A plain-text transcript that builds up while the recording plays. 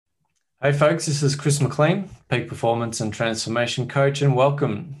Hey folks, this is Chris McLean, Peak Performance and Transformation Coach, and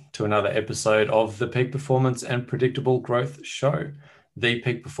welcome to another episode of the Peak Performance and Predictable Growth Show, the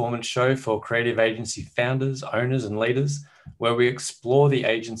peak performance show for creative agency founders, owners, and leaders, where we explore the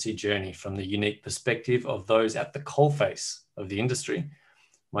agency journey from the unique perspective of those at the coalface of the industry.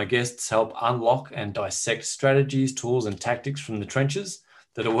 My guests help unlock and dissect strategies, tools, and tactics from the trenches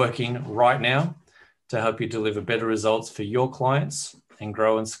that are working right now to help you deliver better results for your clients and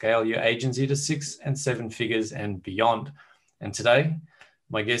grow and scale your agency to 6 and 7 figures and beyond. And today,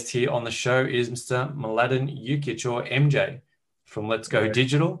 my guest here on the show is Mr. Mladen Jukic, or MJ, from Let's Go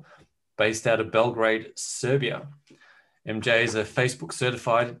Digital, based out of Belgrade, Serbia. MJ is a Facebook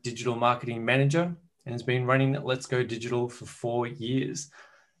certified digital marketing manager and has been running Let's Go Digital for 4 years.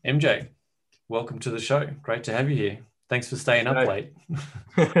 MJ, welcome to the show. Great to have you here. Thanks for staying up late.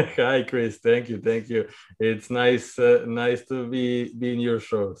 Hi, Chris. Thank you. It's nice to be in your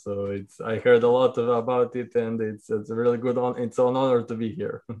show. So I heard a lot about it, and it's a really good It's an honor to be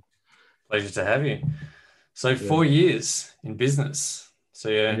here. Pleasure to have you. So 4 years in business. So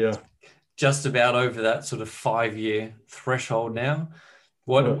yeah, just about over that sort of 5-year threshold now.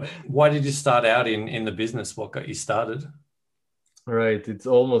 Why did you start out in the business? What got you started? Right. It's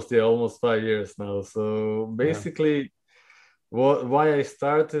almost 5 years now. So basically, why I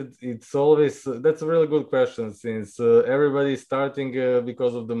started, it's always that's a really good question, since everybody's starting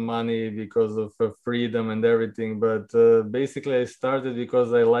because of the money, because of freedom and everything. But basically, I started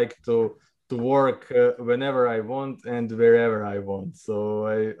because I like to work whenever I want and wherever I want. So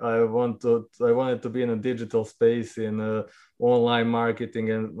I wanted to be in a digital space, in online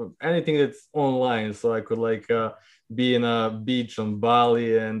marketing and anything that's online, so I could be in a beach on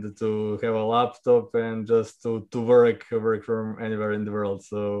Bali and to have a laptop and just to work from anywhere in the world.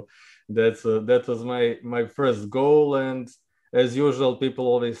 So that was my first goal. And as usual, people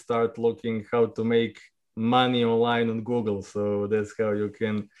always start looking how to make money online on Google. So that's how you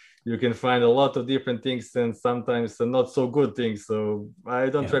can find a lot of different things, and sometimes not so good things. So I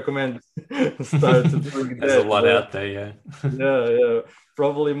don't recommend start doing There's that. a lot out there, yeah. Yeah,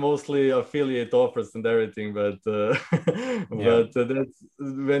 probably mostly affiliate offers and everything, but that's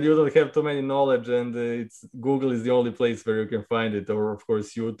when you don't have too many knowledge, and it's Google is the only place where you can find it, or of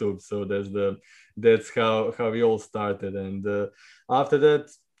course YouTube. So that's how we all started. And after that,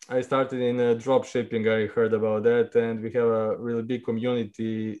 I started in drop shipping. I heard about that, and we have a really big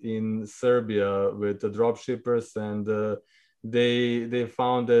community in Serbia with the drop shippers, and they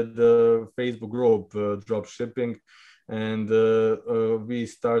founded the Facebook group, drop shipping. And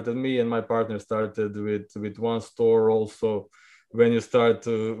me and my partner started with one store. Also, when you start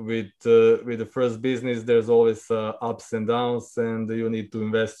with the first business, there's always ups and downs, and you need to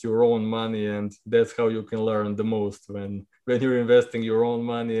invest your own money, and that's how you can learn the most. When you're investing your own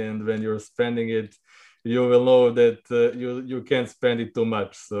money and when you're spending it, you will know that you can't spend it too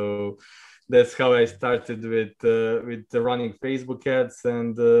much. So that's how I started with running Facebook ads,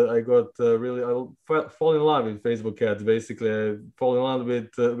 and I got I fall in love with Facebook ads. Basically, I fall in love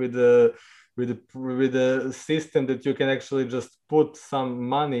with the system that you can actually just put some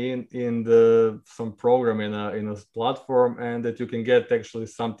money in some program in a platform, and that you can get actually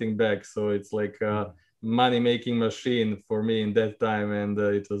something back. So it's like a money making machine for me in that time, and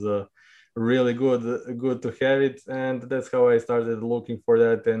it was a really good to have it. And that's how I started looking for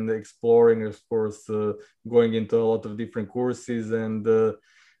that and exploring, of course, going into a lot of different courses. And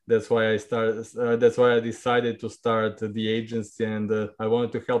that's why I decided to start the agency, and I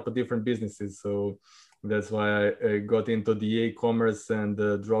wanted to help different businesses. So that's why I got into the e-commerce and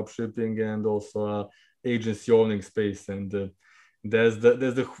drop shipping, and also agency owning space. And that's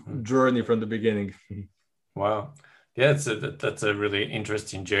the journey from the beginning. Wow. Yeah, that's a really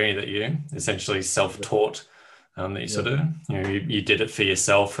interesting journey that you essentially self-taught, that you sort of, you did it for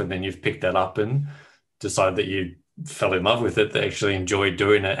yourself, and then you've picked that up and decided that you fell in love with it, that actually enjoyed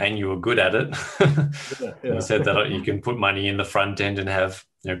doing it, and you were good at it. You said that you can put money in the front end and have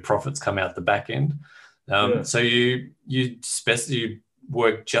profits come out the back end. So you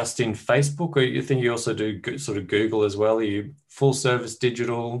work just in Facebook, or you think you also do sort of Google as well? Are you full service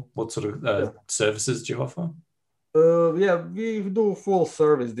digital? What sort of services do you offer? We do full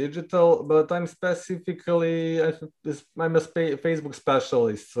service digital, but I'm a Facebook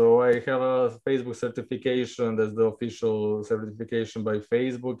specialist. So I have a Facebook certification. That's the official certification by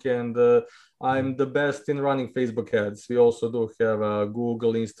Facebook, and I'm the best in running Facebook ads. We also do have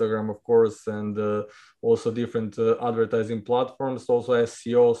Google, Instagram, of course, and also different advertising platforms, also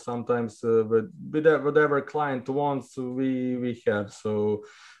SEO sometimes, with whatever client wants, we have. So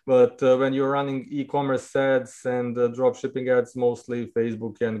But when you're running e-commerce ads and drop shipping ads, mostly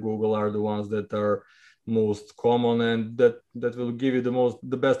Facebook and Google are the ones that are most common, and that will give you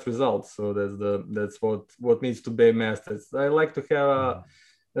the best results. So that's what needs to be mastered. I like to have a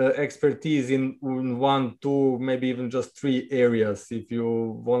expertise in one, two, maybe even just three areas. If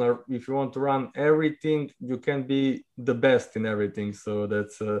you want to run everything, you can be the best in everything. So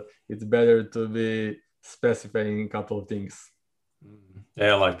that's it's better to be specifying a couple of things.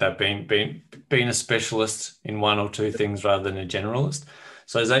 Yeah, I like that, being a specialist in one or two things rather than a generalist.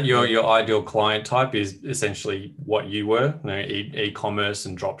 So is that your ideal client type, is essentially what you were, e-commerce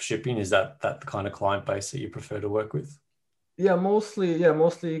and drop shipping? Is that the kind of client base that you prefer to work with?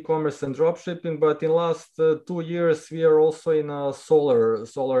 Mostly e-commerce and drop shipping. But in last 2 years, we are also in a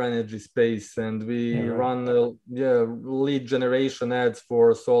solar energy space, and we run lead generation ads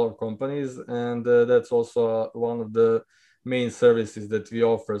for solar companies, and that's also one of the main services that we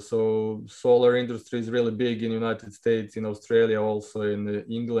offer. So solar industry is really big in United States, in Australia, also in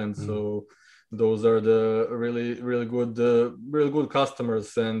England. So those are the really good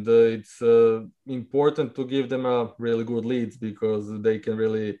customers, and it's important to give them a really good leads, because they can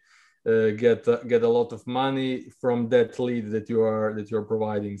really get a lot of money from that lead that you're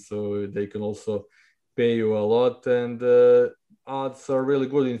providing. So they can also pay you a lot, and ads are really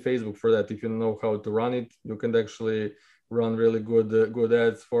good in Facebook for that. If you know how to run it, you can actually run really good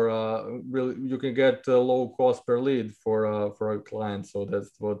ads for you can get a low cost per lead for a client. So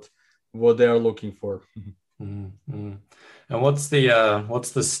that's what they are looking for. And what's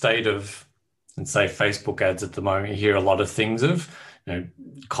the state of, let's say, Facebook ads at the moment? You hear a lot of things of,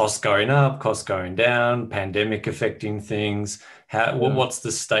 costs going up, costs going down, pandemic affecting things. What's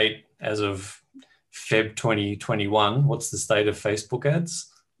the state as of Feb 2021? What's the state of Facebook ads?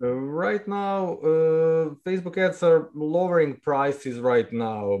 Right now, Facebook ads are lowering prices right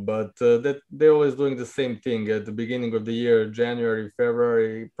now, but that they're always doing the same thing. At the beginning of the year, January,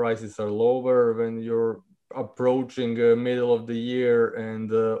 February, prices are lower. When you're approaching middle of the year,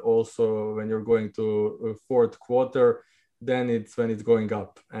 and also when you're going to fourth quarter, then it's when it's going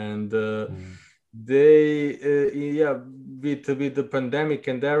up. And they with the pandemic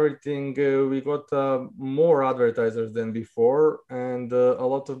and everything, we got more advertisers than before, and a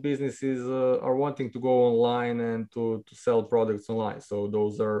lot of businesses are wanting to go online and to sell products online. So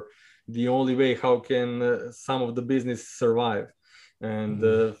those are the only way how can some of the business survive. And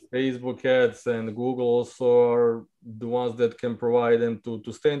Facebook ads and Google also are the ones that can provide them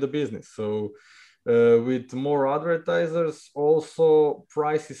to stay in the business. So with more advertisers, also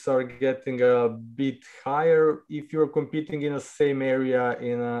prices are getting a bit higher if you're competing in the same area,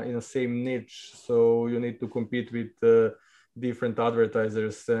 in a same niche. So you need to compete with different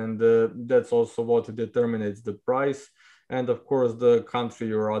advertisers, and that's also what determines the price. And of course, the country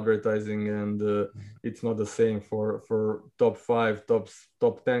you're advertising, and it's not the same for top 5,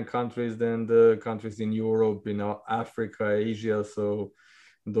 top 10 countries than the countries in Europe, in Africa, Asia. So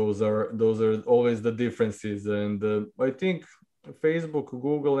those are always the differences. And I think Facebook,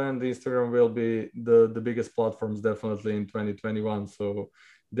 Google, and Instagram will be the biggest platforms definitely in 2021. So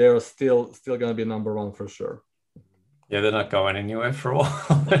they're still going to be number one for sure. Yeah, they're not going anywhere for a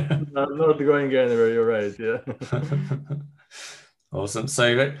while. Not going anywhere, you're right. Yeah. Awesome. So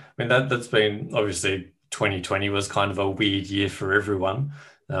I mean, that's been, obviously 2020 was kind of a weird year for everyone,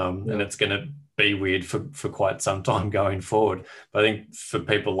 and it's going to be weird for quite some time going forward. But I think for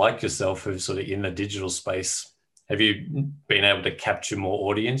people like yourself who've sort of in the digital space, have you been able to capture more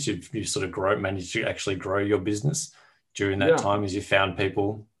audience? You've sort of managed to actually grow your business during that time, as you found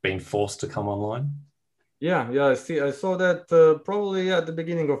people being forced to come online? Yeah, I saw that probably at the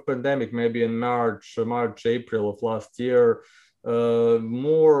beginning of pandemic, maybe in March, April of last year.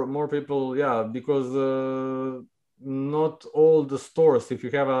 More people, because not all the stores, if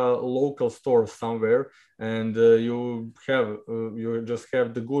you have a local store somewhere, and you just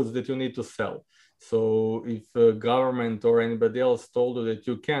have the goods that you need to sell. So if government or anybody else told you that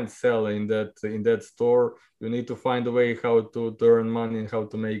you can't sell in that store, you need to find a way how to earn money and how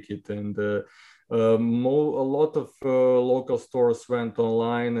to make it. And a lot of local stores went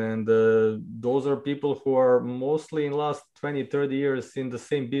online, and those are people who are mostly in last 20-30 years in the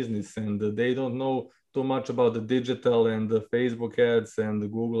same business, and they don't know too much about the digital and the Facebook ads and the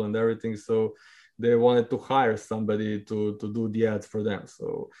Google and everything. So they wanted to hire somebody to do the ads for them.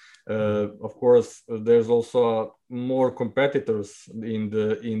 So of course there's also more competitors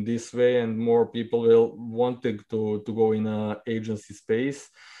in this way, and more people will wanting to go in a agency space.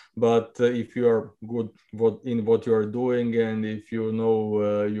 But if you are good in what you are doing, and if you know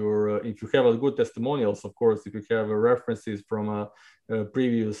if you have a good testimonials, of course, if you have references from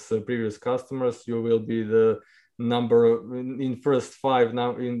previous customers, you will be the number in first five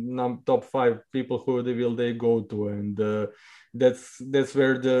now in top five people who they go to, and that's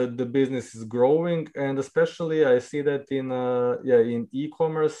where the business is growing. And especially I see that in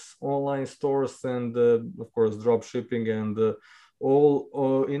e-commerce, online stores, and of course drop shipping, and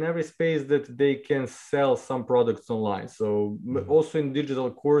all in every space that they can sell some products online. So also in digital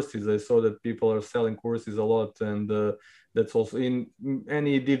courses, I saw that people are selling courses a lot, and that's also in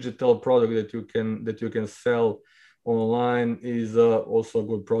any digital product that you can sell online is also a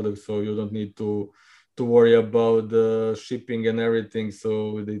good product. So you don't need to worry about the shipping and everything.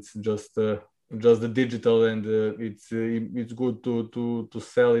 So it's just the digital, and it's good to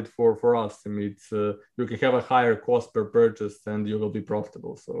sell it for us. I mean, it's you can have a higher cost per purchase, and you will be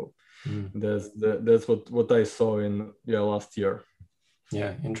profitable. So that's what I saw in last year.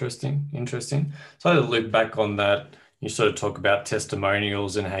 Yeah, interesting. So to look back on that, you sort of talk about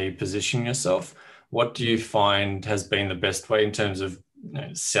testimonials and how you position yourself. What do you find has been the best way in terms of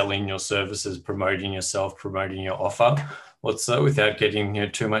selling your services, promoting yourself, promoting your offer? What's without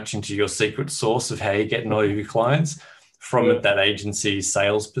getting too much into your secret sauce of how you're getting all of your clients from that agency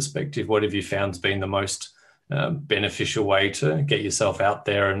sales perspective? What have you found has been the most beneficial way to get yourself out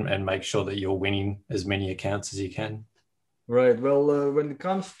there and make sure that you're winning as many accounts as you can? Right. Well, when it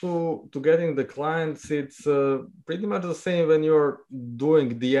comes to getting the clients, it's pretty much the same when you're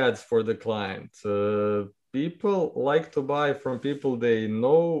doing the ads for the client. People like to buy from people they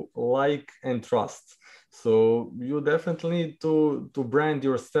know, like, and trust. So you definitely need to brand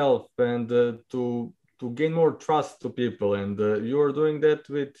yourself, and to gain more trust to people, and you are doing that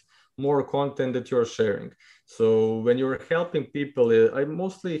with more content that you're sharing. So when you're helping people, I'm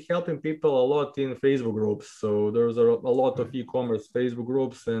mostly helping people a lot in Facebook groups. So there's a lot of e-commerce Facebook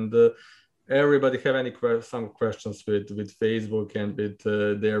groups, and everybody have some questions with Facebook and with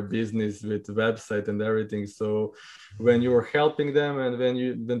their business, with website and everything. So when you're helping them, and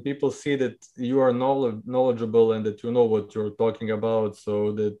when people see that you are knowledgeable and that you know what you're talking about,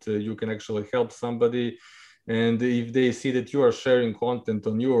 so that you can actually help somebody. And if they see that you are sharing content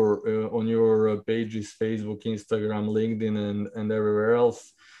on your pages, Facebook, Instagram, LinkedIn, and everywhere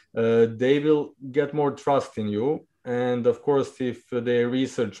else, they will get more trust in you. And of course, if they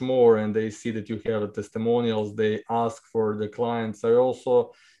research more and they see that you have testimonials, they ask for the clients. I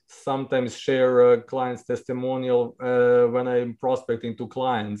also sometimes share a client's testimonial when I'm prospecting to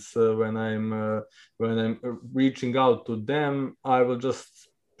clients. When I'm reaching out to them, I will just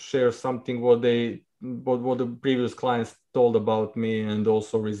share something what the previous clients told about me, and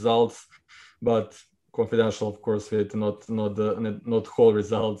also results, but confidential, of course, with not whole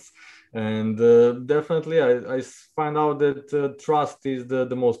results. And definitely I find out that trust is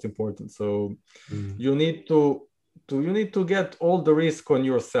the most important. So you need to get all the risk on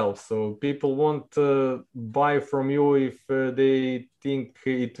yourself. So people won't buy from you if they think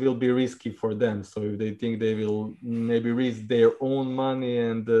it will be risky for them. So if they think they will maybe risk their own money,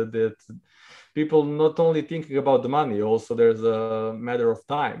 and that people not only thinking about the money, also there's a matter of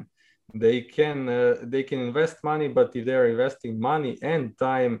time. They can invest money, but if they're investing money and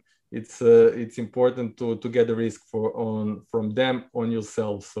time, it's important to get the risk from them on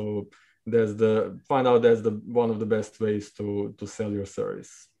yourself. So find out that's one of the best ways to sell your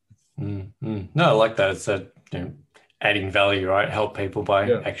service. No, I like that. It's that adding value, right? Help people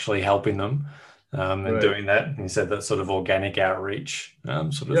by actually helping them, and doing that. And you said that sort of organic outreach,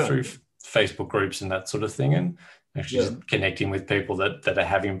 through Facebook groups and that sort of thing, and actually just connecting with people that are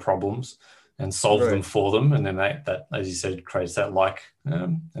having problems and solve them for them. And then that, as you said, creates that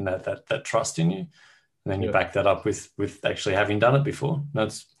and that trust in you. And then you back that up with actually having done it before.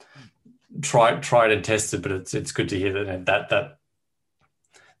 That's tried and tested, but it's good to hear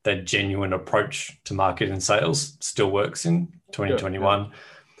that genuine approach to marketing and sales still works in 2021.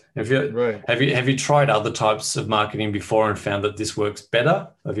 Have you tried other types of marketing before and found that this works better?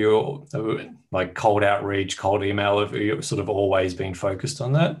 Have you like cold outreach, cold email? Have you sort of always been focused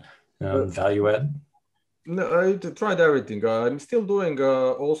on that value add? No, I tried everything. I'm still doing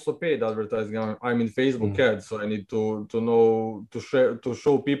also paid advertising. I'm in Facebook Mm, ads, so I need to know to share to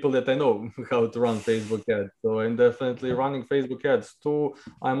show people that I know how to run Facebook ads. So I'm definitely running Facebook ads too.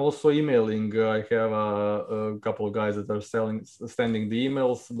 I'm also emailing. I have a couple of guys that are sending the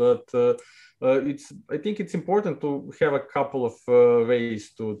emails, but it's I think it's important to have a couple of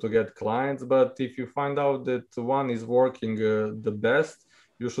ways to get clients. But if you find out that one is working the best,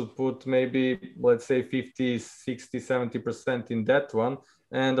 you should put maybe, let's say, 50, 60, 70% in that one,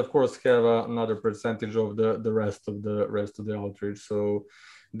 and of course have another percentage of the rest of the outreach. So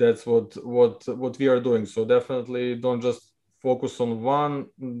that's what we are doing. So definitely don't just focus on one.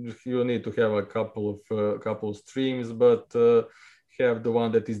 You need to have a couple of streams, but have the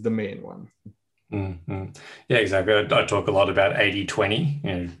one that is the main one. Yeah, exactly. I talk a lot about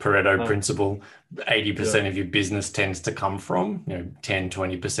 80/20, Pareto Ah, principle. yeah, 80% of your business tends to come from, 10,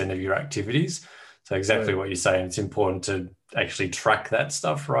 20% of your activities. So exactly right. what you're saying, it's important to actually track that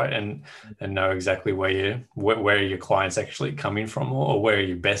stuff, right? And know exactly where your clients actually coming from, or where are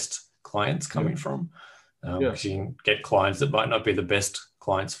your best clients Yeah, coming from. yeah. Because you can get clients that might not be the best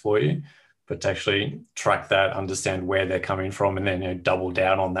clients for you, but to actually track that, understand where they're coming from, and then double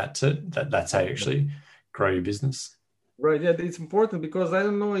down on that's how you actually grow your business. Right, yeah, it's important because I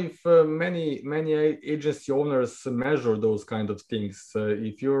don't know if many agency owners measure those kind of things.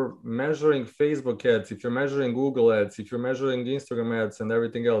 If you're measuring Facebook ads, if you're measuring Google ads, if you're measuring Instagram ads and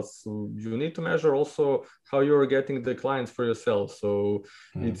everything else, so you need to measure also how you're getting the clients for yourself. So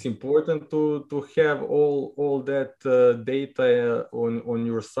Mm. it's important to have all that data on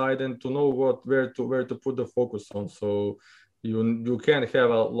your side and to know where to put the focus on. So you can have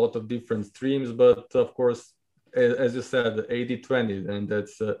a lot of different streams, but of course, as you said, 80/20, and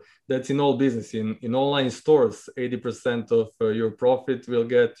that's in all business. In online stores, 80% of your profit will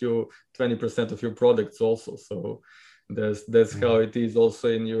get you 20% of your products also. So that's how Mm. it is also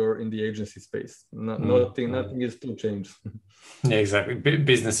in the agency space. Mm. Mm. Nothing is to change. Yeah, exactly.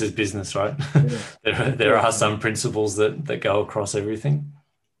 Business is business, right? Yeah, there, of there course. are some principles that go across everything.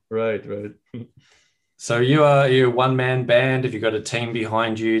 Right, right. So you a one man band? Have you got a team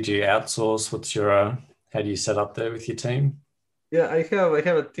behind you? Do you outsource? How do you set up there with your team? Yeah, I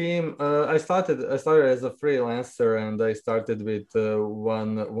have a team. I started as a freelancer, and I started with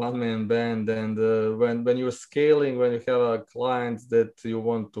one man band. And when you're scaling, when you have a client that you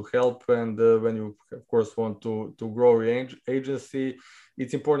want to help, and when you of course want to grow your agency,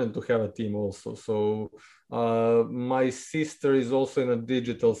 it's important to have a team also. So my sister is also in a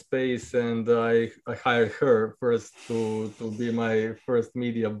digital space, and I hired her first to be my first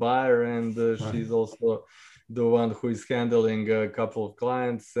media buyer, and Right. she's also the one who is handling a couple of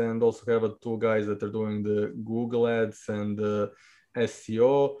clients, and also have two guys that are doing the Google ads and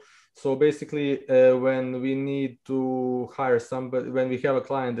SEO. So basically, when we need to hire somebody, when we have a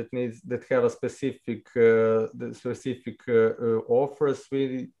client that have a specific offers,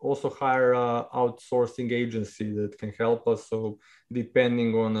 we also hire a outsourcing agency that can help us. So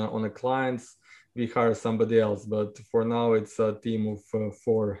depending on a clients, we hire somebody else. But for now, it's a team of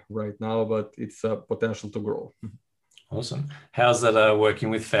four right now, but it's a potential to grow. Awesome. How's that working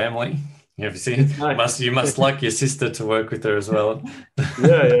with family? You have seen It's nice. you must like your sister to work with her as well.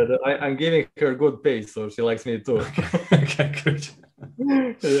 Yeah, yeah. I'm giving her good pay, so she likes me too. Okay, okay, good.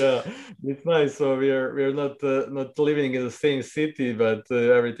 Yeah, it's nice. So we are not living in the same city, but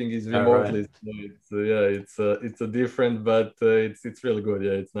everything is All right. remotely. So yeah, it's a different, but it's really good.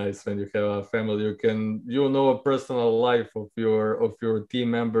 Yeah, it's nice when you have a family. You know a personal life of your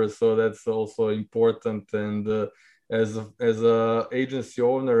team members, so that's also important. And as a agency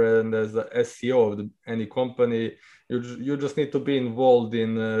owner and as a SEO of any company, you just need to be involved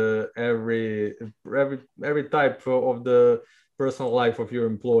in every type of the personal life of your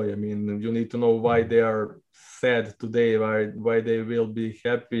employee. I mean, you need to know why they are sad today, why they will be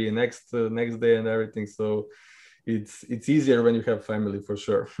happy next day and everything. So it's easier when you have family for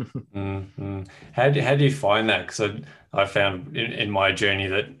sure. Mm-hmm. How do you find that? Because I found in my journey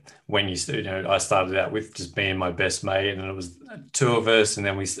that when I started out with just me and my best mate, and it was two of us, and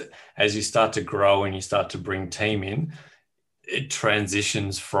then as you start to grow and you start to bring team in, it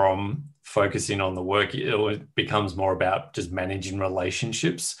transitions from focusing on the work. It becomes more about just managing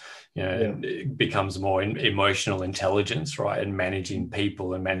relationships, Yeah. and it becomes more emotional intelligence, right? And managing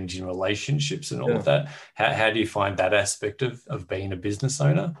people and managing relationships and all of Yeah. that. How do you find that aspect of being a business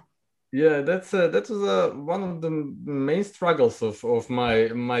owner? Yeah, that was one of the main struggles of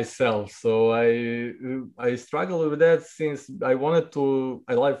myself. So I struggled with that since I wanted to.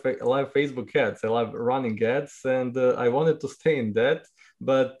 I love Facebook ads. I love running ads, and I wanted to stay in that.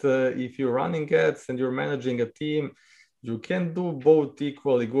 But if you're running ads and you're managing a team, you can do both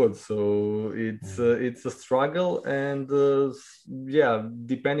equally good. So it's a struggle, and yeah,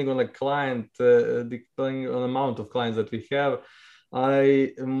 depending on the client, depending on the amount of clients that we have,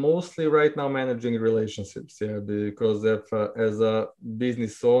 I mostly right now managing relationships, yeah, because as a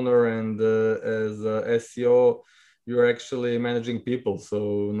business owner and as a SEO, you're actually managing people,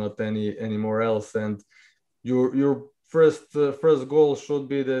 so not anymore else. And your first goal should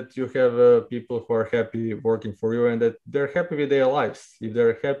be that you have people who are happy working for you and that they're happy with their lives. If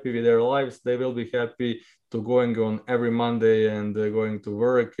they're happy with their lives, they will be happy to going on every Monday and going to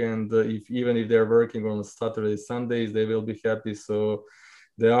work. And if they're working on Saturday, Sundays, they will be happy. So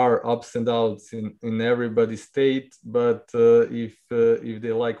there are ups and downs in everybody's state, but if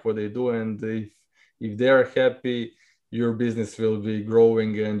they like what they do and if they are happy, your business will be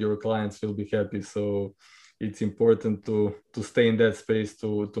growing and your clients will be happy. So it's important to stay in that space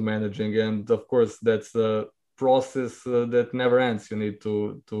to managing, and of course that's a process that never ends. You need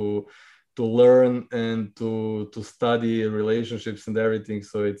to learn and to study relationships and everything.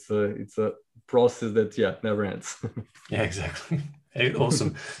 So it's a process that never ends. Yeah, exactly.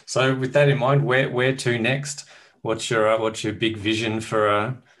 Awesome. So with that in mind, where to next? What's your big vision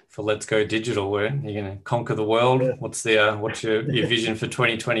for Let's Go Digital? Where you're going to conquer the world? Yeah. What's your vision for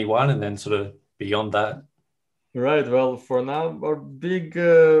 2021, and then sort of beyond that? Right. Well, for now, our big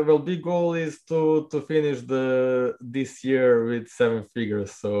goal is to finish this year with 7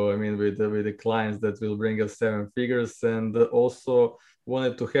 figures. So I mean, with the clients that will bring us 7 figures, and also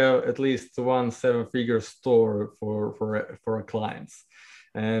wanted to have at least one 7 figure store for our clients.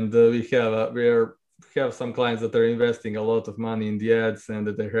 And we have some clients that are investing a lot of money in the ads and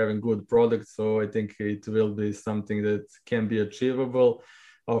that they're having good products. So I think it will be something that can be achievable.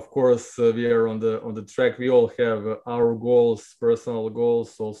 Of course, we are on the track. We all have our goals, personal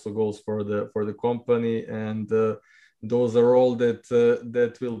goals, also goals for the company, and those are all that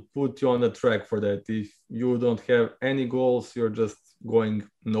will put you on the track for that. If you don't have any goals, you're just going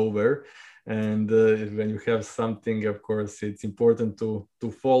nowhere. And when you have something, of course, it's important to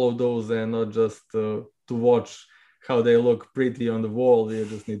follow those and not just to watch how they look pretty on the wall. You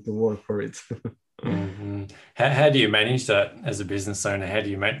just need to work for it. Mm-hmm. How do you manage that as a business owner? Do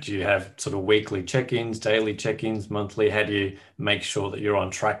you have sort of weekly check-ins, daily check-ins, monthly? How do you make sure that you're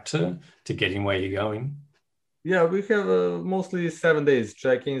on track to getting where you're going? Yeah, we have mostly 7 days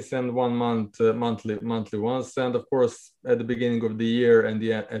check-ins and 1 month monthly ones, and of course at the beginning of the year and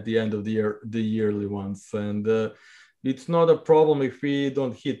at the end of the year the yearly ones. And it's not a problem if we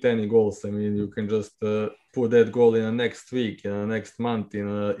don't hit any goals. I mean, you can just put that goal in the next week, next month,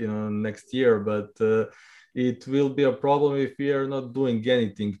 next year. But it will be a problem if we are not doing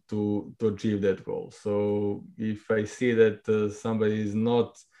anything to achieve that goal. So if I see that somebody is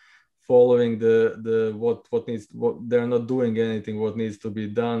not following what they're not doing anything what needs to be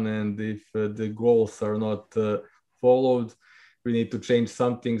done, and if the goals are not followed, we need to change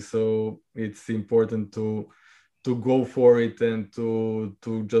something. So it's important to go for it and to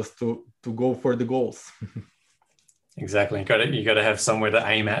go for the goals. Exactly. You got to have somewhere to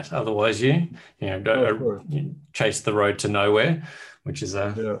aim at. Otherwise, you chase the road to nowhere, which is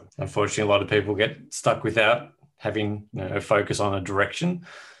unfortunately a lot of people get stuck without having a focus on a direction.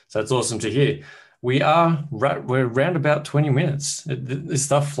 So it's awesome to hear. We're around about 20 minutes. This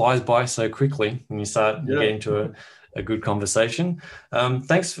stuff flies by so quickly when you start getting to a good conversation.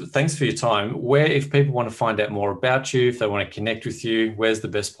 Thanks for your time. If people want to find out more about you, if they want to connect with you, where's the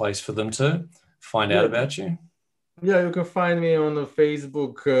best place for them to find out about you? Yeah, you can find me on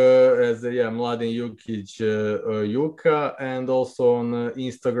Facebook as Mladen Jukic Juka, and also on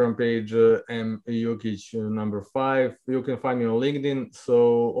Instagram page Jukic number 5. You can find me on LinkedIn.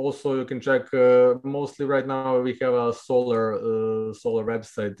 So also you can check. Mostly right now we have a solar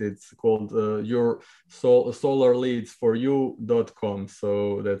website. It's called solarleadsforyou.com.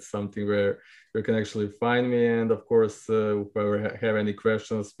 So that's something where you can actually find me. And of course, if you have any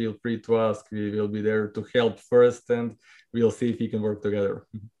questions, feel free to ask. We will be there to help first, and we'll see if we can work together.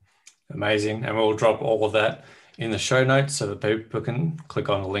 Amazing. And we'll drop all of that in the show notes so that people can click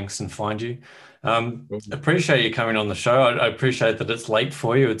on the links and find you. Appreciate you coming on the show. I appreciate that it's late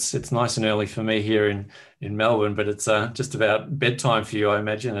for you. It's nice and early for me here in Melbourne, but it's just about bedtime for you, I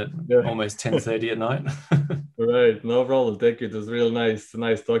imagine, at almost 10:30 at night. Right, no problem. Thank you. It was real nice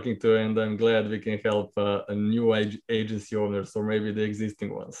talking to you, and I'm glad we can help a new agency owners or maybe the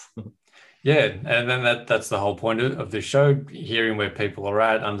existing ones. Yeah, and then that's the whole point of the show, hearing where people are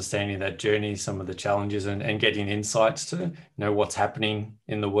at, understanding that journey, some of the challenges, and getting insights to know what's happening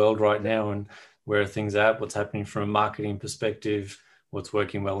in the world right now and where things are at, what's happening from a marketing perspective, what's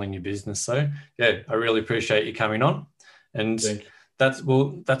working well in your business. So yeah, I really appreciate you coming on. And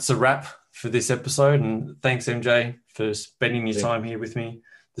that's a wrap for this episode. And thanks, MJ, for spending your time here with me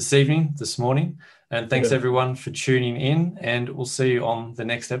this morning. And thanks everyone for tuning in, and we'll see you on the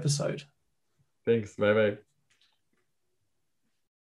next episode. Thanks. Bye-bye.